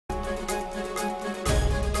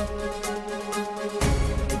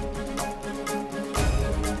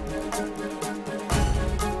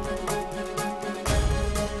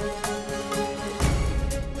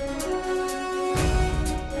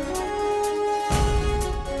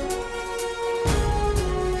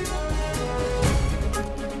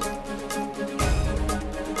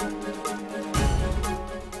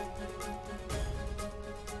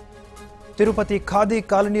తిరుపతి ఖాదీ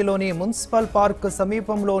కాలనీలోని municipal park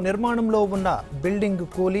సమీపంలో నిర్మాణంలో ఉన్న బిల్డింగ్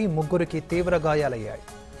కూలి ముగ్గురికి తీవ్ర గాయాలయ్యాయి.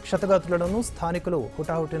 క్షతగాత్రులను స్థానికులు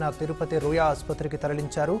హుటాహుటిన తిరుపతి రుయా ఆసుపత్రికి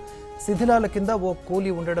తరలించారు. శిథిలాల కింద ఓ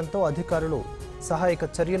కూలి ఉండడంతో అధికారులు సహాయక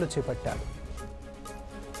చర్యలు చేపట్టారు.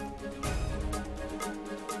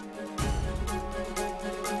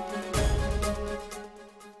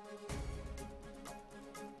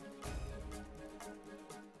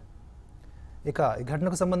 ఇక ఈ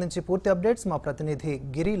ఘటనకు సంబంధించి పూర్తి అప్డేట్స్ మా ప్రతినిధి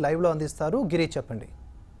గిరి లైవ్లో అందిస్తారు. గిరి, చెప్పండి.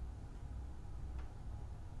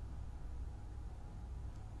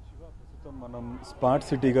 మనం స్మార్ట్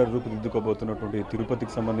సిటీగా రూపుదిద్దుకోబోతున్నటువంటి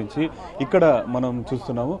తిరుపతికి సంబంధించి ఇక్కడ మనం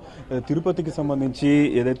చూస్తున్నాము. తిరుపతికి సంబంధించి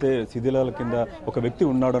ఏదైతే శిథిలాల కింద ఒక వ్యక్తి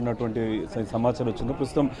ఉన్నాడు అన్నటువంటి సమాచారం వచ్చిందో,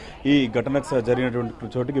 ప్రస్తుతం ఈ ఘటనకు జరిగినటువంటి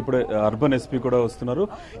చోటుకి ఇప్పుడే అర్బన్ ఎస్పీ కూడా వస్తున్నారు.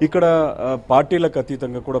 ఇక్కడ పార్టీలకు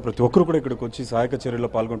అతీతంగా కూడా ప్రతి ఒక్కరు కూడా ఇక్కడికి వచ్చి సహాయక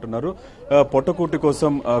చర్యల్లో పాల్గొంటున్నారు. పొట్టకూటి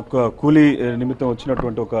కోసం కూలీ నిమిత్తం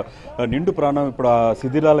వచ్చినటువంటి ఒక నిండు ప్రాణం ఇప్పుడు ఆ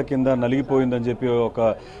శిథిలాల కింద నలిగిపోయిందని చెప్పి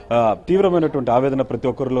ఒక తీవ్రమైనటువంటి ఆవేదన ప్రతి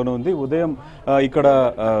ఒక్కరిలోనూ ఉంది. ఉదయం ఇక్కడ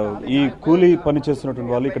ఈ కూలీ పని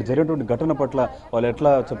చేస్తున్నటువంటి వాళ్ళు ఇక్కడ జరిగినటువంటి ఘటన పట్ల వాళ్ళు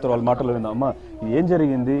ఎట్లా చెప్తారు, వాళ్ళ మాటలు విందాం. అమ్మ, ఏం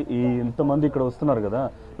జరిగింది? ఈ ఇంతమంది ఇక్కడ వస్తున్నారు కదా,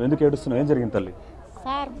 ఎందుకు ఏడుస్తున్నావు? ఏం జరిగింది తల్లి?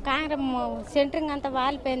 సార్, కాంగ్రెస్ సెంటరింగ్ అంతా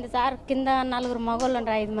వాలిపోయింది సార్. కింద 4 మగవాళ్ళు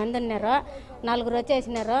ఉన్నారు, 5 మంది ఉన్నారు. 4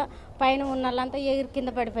 వచ్చేసినారు. పైన ఉన్న వాళ్ళంతా ఎగిరి కింద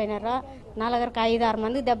పడిపోయినారు. 4కి 5-6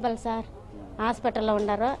 మందికి దెబ్బలు సార్. హాస్పిటల్లో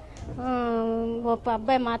ఉన్నారు. ఒక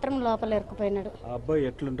అబ్బాయి మాత్రం లోపల ఇరుక్కుపోయినాడు. అబ్బాయి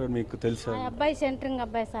ఎట్లుంటాడు మీకు తెలుసా? అబ్బాయి సెంటరింగ్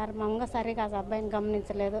అబ్బాయి సార్. మంగ సరిగా అబ్బాయిని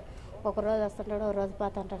గమనించలేదు. ఒక రోజు వస్తుంటాడు, ఒక రోజు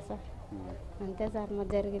పోతుంటాడు సార్. అంతే సార్ మరి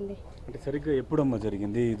జరిగింది. అంటే సరిగ్గా ఎప్పుడమ్మా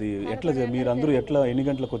జరిగింది ఇది? ఎట్లా మీరు అందరూ ఎట్లా ఎన్ని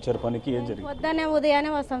గంటలకు వచ్చారు పనికి? ఏం జరిగింది? పొద్దునే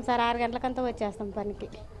ఉదయాన్నే వస్తాం సార్. 6 గంటలకంతా వచ్చేస్తాం పనికి.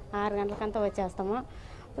 6 గంటలకంతా వచ్చేస్తాము.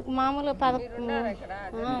 మామూలు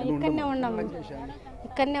ఇక్కడనే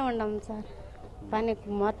ఉండము సార్. పని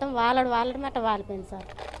మొత్తం వాళ్ళ మాట వాలిపోయింది సార్.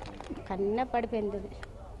 కన్నే పడిపోయింది ఇది.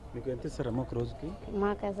 మీకు ఎంత ఇస్తారమ్మా ఒక రోజుకి?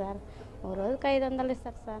 మాకే సార్ ఒక రోజుకి 500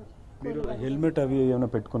 ఇస్తారు సార్. మీరు హెల్మెట్ అవి ఏమైనా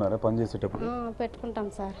పెట్టుకున్నారా పని చేసేటప్పుడు? పెట్టుకుంటాం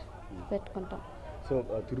సార్, పెట్టుకుంటాం. సో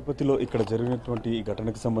తిరుపతిలో ఇక్కడ జరిగినటువంటి ఈ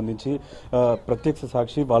ఘటనకు సంబంధించి ప్రత్యక్ష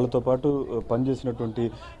సాక్షి వాళ్ళతో పాటు పనిచేసినటువంటి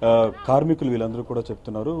కార్మికులు వీళ్ళందరూ కూడా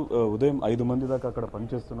చెప్తున్నారు. ఉదయం 5 మంది దాకా అక్కడ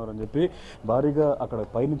పనిచేస్తున్నారు అని చెప్పి, భారీగా అక్కడ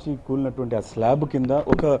పైనుంచి కూలినటువంటి ఆ స్లాబ్ కింద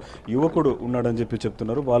ఒక యువకుడు ఉన్నాడని చెప్పి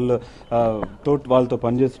చెప్తున్నారు. వాళ్ళతో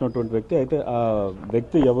పనిచేస్తున్నటువంటి వ్యక్తి. అయితే ఆ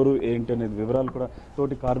వ్యక్తి ఎవరు ఏంటి అనేది వివరాలు కూడా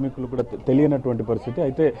తోటి కార్మికులు కూడా తెలియనటువంటి పరిస్థితి.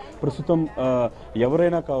 అయితే ప్రస్తుతం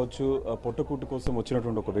ఎవరైనా కావచ్చు, పొట్టకూటి కోసం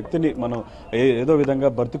వచ్చినటువంటి ఒక వ్యక్తిని మనం ఏదో విధంగా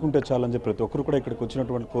బ్రతికుంటే చాలని చెప్పి ప్రతి ఒక్కరు కూడా ఇక్కడికి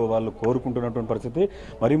వచ్చినటువంటి వాళ్ళు కోరుకుంటున్నటువంటి పరిస్థితి.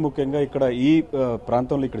 మరీ ముఖ్యంగా ఇక్కడ ఈ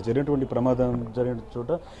ప్రాంతంలో ఇక్కడ జరిగినటువంటి ప్రమాదం జరిగిన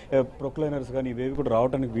చోట ప్రొక్లైనర్స్ కానీ ఇవేవి కూడా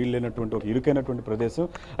రావడానికి వీలు లేనటువంటి ఒక ఇరుకైనటువంటి ప్రదేశం.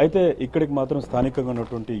 అయితే ఇక్కడికి మాత్రం స్థానికంగా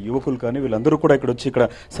ఉన్నటువంటి యువకులు కానీ వీళ్ళందరూ కూడా ఇక్కడ వచ్చి ఇక్కడ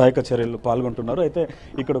సహాయక చర్యలు పాల్గొంటున్నారు. అయితే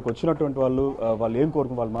ఇక్కడికి వచ్చినటువంటి వాళ్ళు ఏం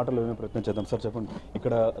కోరుకుని వాళ్ళ మాటలు వినే ప్రయత్నం చేద్దాం. సార్ చెప్పండి,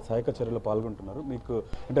 ఇక్కడ సహాయక చర్యలు పాల్గొంటున్నారు, మీకు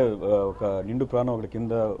అంటే ఒక నిండు ప్రాణం ఒకటి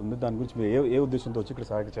కింద ఉంది, దాని గురించి మీరు ఏ ఉద్దేశంతో వచ్చి ఇక్కడ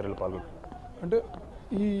సహాయక చర్యలు పాల్గొంటున్నారు? అంటే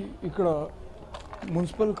ఇక్కడ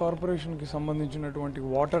మున్సిపల్ కార్పొరేషన్కి సంబంధించినటువంటి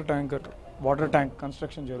వాటర్ ట్యాంక్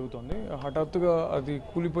కన్స్ట్రక్షన్ జరుగుతుంది. హఠాత్తుగా అది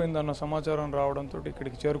కూలిపోయిందన్న సమాచారం రావడంతో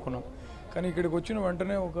ఇక్కడికి చేరుకున్నాం. కానీ ఇక్కడికి వచ్చిన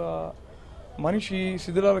వెంటనే ఒక మనిషి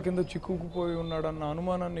శిథిలాల కింద చిక్కుకుపోయి ఉన్నాడన్న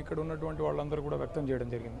అనుమానాన్ని ఇక్కడ ఉన్నటువంటి వాళ్ళందరూ కూడా వ్యక్తం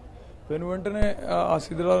చేయడం జరిగింది. వెంటనే ఆ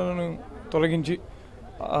శిథిలాలను తొలగించి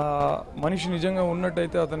మనిషి నిజంగా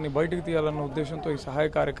ఉన్నట్టయితే అతన్ని బయటకు తీయాలన్న ఉద్దేశంతో ఈ సహాయ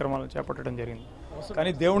కార్యక్రమాలను చేపట్టడం జరిగింది.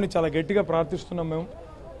 కానీ దేవుణ్ణి చాలా గట్టిగా ప్రార్థిస్తున్నాం మేము.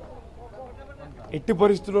 ఎట్టి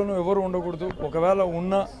పరిస్థితుల్లోనూ ఎవరు ఉండకూడదు. ఒకవేళ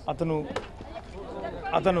ఉన్నా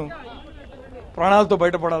అతను ప్రాణాలతో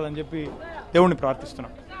బయటపడాలని చెప్పి దేవుణ్ణి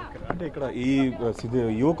ప్రార్థిస్తున్నాం. అంటే ఇక్కడ ఈ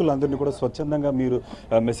యువకులందరినీ కూడా స్వచ్ఛందంగా మీరు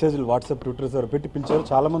మెసేజ్లు వాట్సాప్, ట్విట్టర్ ద్వారా పెట్టి పిలిచారు,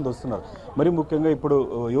 చాలా మంది వస్తున్నారు. మరి ముఖ్యంగా ఇప్పుడు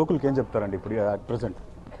యువకులకి ఏం చెప్తారండి ఇప్పుడు ప్రెసెంట్?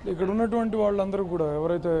 ఇక్కడ ఉన్నటువంటి వాళ్ళందరూ కూడా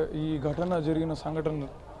ఎవరైతే ఈ ఘటన జరిగిన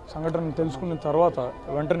సంఘటన తెలుసుకున్న తర్వాత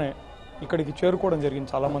వెంటనే ఇక్కడికి చేరుకోవడం జరిగింది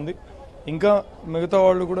చాలామంది. ఇంకా మిగతా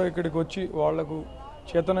వాళ్ళు కూడా ఇక్కడికి వచ్చి వాళ్లకు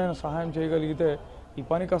చేతనైన సహాయం చేయగలిగితే ఈ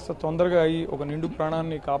పని కాస్త తొందరగా అయ్యి ఒక నిండు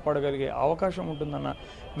ప్రాణాన్ని కాపాడగలిగే అవకాశం ఉంటుందన్న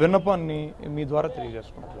విన్నపాన్ని మీ ద్వారా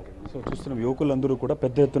తెలియజేసుకుంటున్నారు. సో చూస్తున్న యువకులందరూ కూడా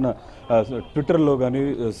పెద్ద ఎత్తున ట్విట్టర్లో కానీ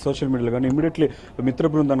సోషల్ మీడియాలో కానీ ఇమీడియట్లీ మిత్ర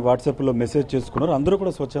బృందానికి వాట్సాప్లో మెసేజ్ చేసుకున్నారు. అందరూ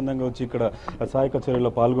కూడా స్వచ్ఛందంగా వచ్చి ఇక్కడ సహాయక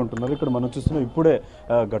చర్యల్లో పాల్గొంటున్నారు. ఇక్కడ మనం చూస్తున్నాం ఇప్పుడే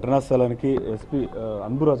ఘటనా స్థలానికి ఎస్పీ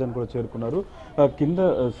అన్బురాజన్ కూడా చేరుకున్నారు. కింద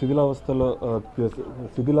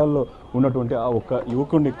శిథిలాల్లో ఉన్నటువంటి ఆ ఒక్క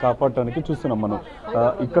యువకుడిని కాపాడటానికి చూస్తున్నాం మనం.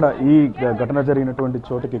 ఇక్కడ ఈ ఘటన జరిగినటువంటి ఉన్నటువంటి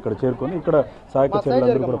చోటుకి ఇక్కడ చేరుకొని ఇక్కడ సహాయక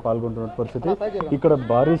చర్యలందరూ కూడా పాల్గొంటున్న పరిస్థితి. ఇక్కడ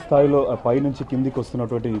భారీ స్థాయిలో పైనుంచి కిందికి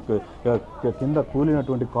వస్తున్నటువంటి కింద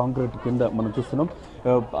కూలినటువంటి కాంక్రీట్ కింద మనం చూస్తున్నాం.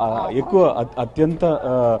 ఎక్కువ అత్యంత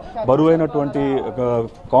బరువైనటువంటి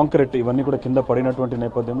కాంక్రీట్ ఇవన్నీ కూడా కింద పడినటువంటి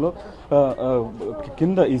నేపథ్యంలో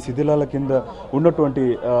కింద ఈ శిథిలాల కింద ఉన్నటువంటి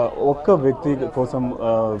ఒక్క వ్యక్తి కోసం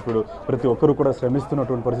ఇప్పుడు ప్రతి ఒక్కరు కూడా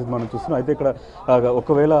శ్రమిస్తున్నటువంటి పరిస్థితి మనం చూస్తున్నాం. అయితే ఇక్కడ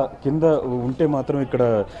ఒకవేళ కింద ఉంటే మాత్రం ఇక్కడ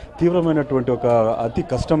తీవ్రమైనటువంటి ఒక అతి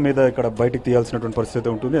కష్టం మీద ఇక్కడ బయటికి తీయాల్సినటువంటి పరిస్థితి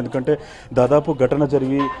ఉంటుంది. ఎందుకంటే దాదాపు ఘటన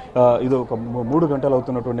జరిగి ఇది ఒక 3 గంటలు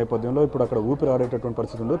అవుతున్నటువంటి నేపథ్యంలో ఇప్పుడు అక్కడ ఊపిరి ఆడేటటువంటి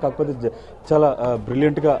పరిస్థితి ఉంది. కాకపోతే చాలా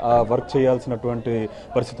బ్రిలియంట్గా వర్క్ చేయాల్సినటువంటి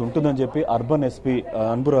పరిస్థితి ఉంటుందని చెప్పి అర్బన్ ఎస్పీ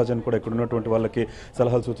అన్బురాజన్ కూడా ఇక్కడ ఉన్నటువంటి వాళ్ళకి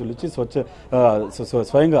సలహాలు సూచనలు ఇచ్చి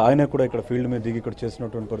స్వయంగా ఆయన కూడా ఇక్కడ ఫీల్డ్ మీద దిగి ఇక్కడ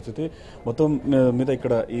చేసినటువంటి పరిస్థితి. మొత్తం మీద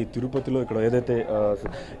ఇక్కడ ఈ తిరుపతిలో ఇక్కడ ఏదైతే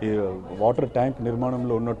ఈ వాటర్ ట్యాంక్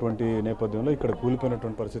నిర్మాణంలో ఉన్నటువంటి నేపథ్యంలో ఇక్కడ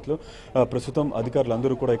కూలిపోయినటువంటి పరిస్థితిలో ప్రస్తుతం అధికారులు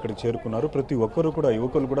అందరూ కూడా ఇక్కడ చేరుకున్నారు. ప్రతి ఒక్కరు కూడా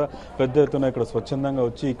యువకులు కూడా పెద్ద ఎత్తున ఇక్కడ స్వచ్ఛందంగా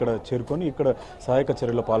వచ్చి ఇక్కడ చేరుకొని ఇక్కడ సహాయక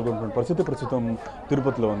చర్యల్లో పాల్గొంటున్న పరిస్థితి ప్రస్తుతం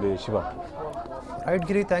తిరుపతిలో ఉంది. Shiva. Right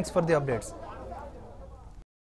Giri, thanks for the updates.